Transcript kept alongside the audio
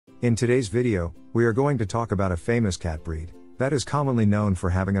In today's video, we are going to talk about a famous cat breed that is commonly known for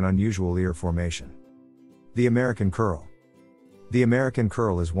having an unusual ear formation. The American Curl. The American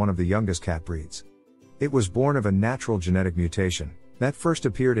Curl is one of the youngest cat breeds. It was born of a natural genetic mutation that first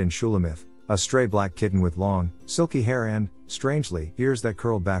appeared in Shulamith, a stray black kitten with long, silky hair and, strangely, ears that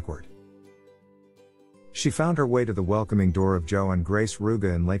curled backward. She found her way to the welcoming door of Joe and Grace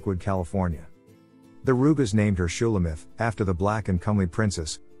Ruga in Lakewood, California. The Rugas named her Shulamith, after the black and comely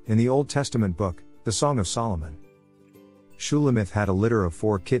princess, in the Old Testament book, the Song of Solomon. Shulamith had a litter of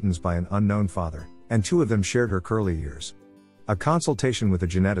 4 kittens by an unknown father, and 2 of them shared her curly ears. A consultation with a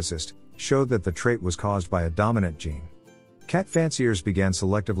geneticist showed that the trait was caused by a dominant gene. Cat Fanciers began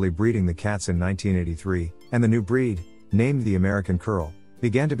selectively breeding the cats in 1983, and the new breed, named the American Curl,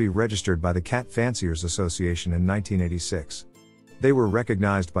 began to be registered by the Cat Fanciers Association in 1986. They were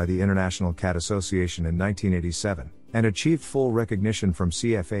recognized by the International Cat Association in 1987, and achieved full recognition from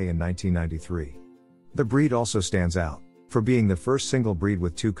CFA in 1993. The breed also stands out for being the first single breed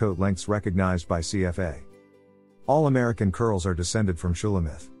with 2 coat lengths recognized by CFA. All American Curls are descended from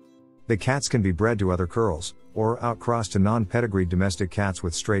Shulamith. The cats can be bred to other curls, or outcrossed to non-pedigreed domestic cats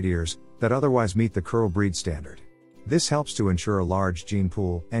with straight ears that otherwise meet the curl breed standard. This helps to ensure a large gene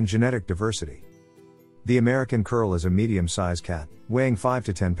pool and genetic diversity. The American Curl is a medium-sized cat, weighing 5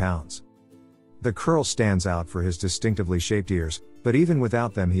 to 10 pounds. The Curl stands out for his distinctively shaped ears, but even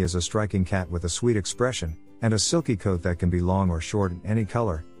without them he is a striking cat with a sweet expression, and a silky coat that can be long or short in any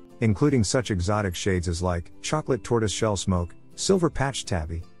color, including such exotic shades as like chocolate tortoise shell smoke, silver patched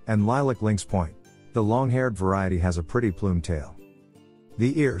tabby, and lilac lynx point. The long-haired variety has a pretty plumed tail.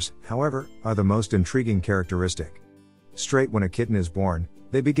 The ears, however, are the most intriguing characteristic. Straight when a kitten is born,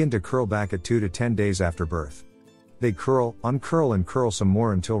 they begin to curl back at 2 to 10 days after birth. They curl, uncurl and curl some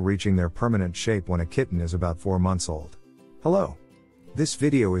more until reaching their permanent shape when a kitten is about 4 months old. Hello! This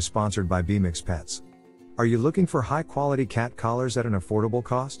video is sponsored by Mix Pets. Are you looking for high-quality cat collars at an affordable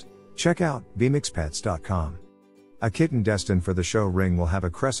cost? Check out bmixpets.com. A kitten destined for the show ring will have a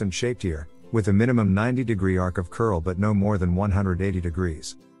crescent-shaped ear, with a minimum 90-degree arc of curl but no more than 180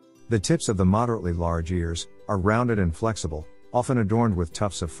 degrees. The tips of the moderately large ears are rounded and flexible, often adorned with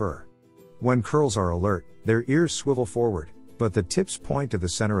tufts of fur. When curls are alert, their ears swivel forward, but the tips point to the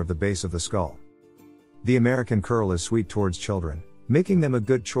center of the base of the skull. The American Curl is sweet towards children, making them a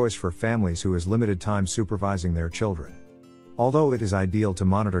good choice for families who has limited time supervising their children. Although it is ideal to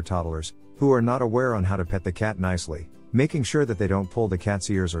monitor toddlers who are not aware on how to pet the cat nicely, making sure that they don't pull the cat's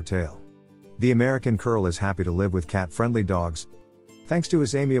ears or tail. The American Curl is happy to live with cat-friendly dogs, thanks to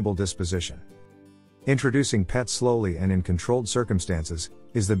his amiable disposition. Introducing pets slowly and in controlled circumstances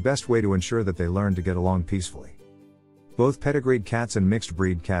is the best way to ensure that they learn to get along peacefully. Both pedigreed cats and mixed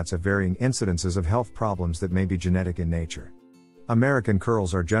breed cats have varying incidences of health problems that may be genetic in nature. American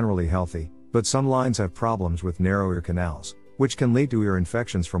Curls are generally healthy, but some lines have problems with narrow ear canals, which can lead to ear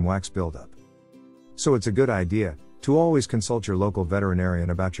infections from wax buildup. So it's a good idea to always consult your local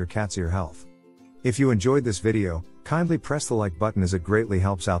veterinarian about your cat's ear health. If you enjoyed this video, kindly press the like button as it greatly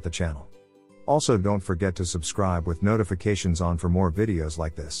helps out the channel. Also, don't forget to subscribe with notifications on for more videos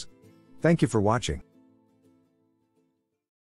like this. Thank you for watching.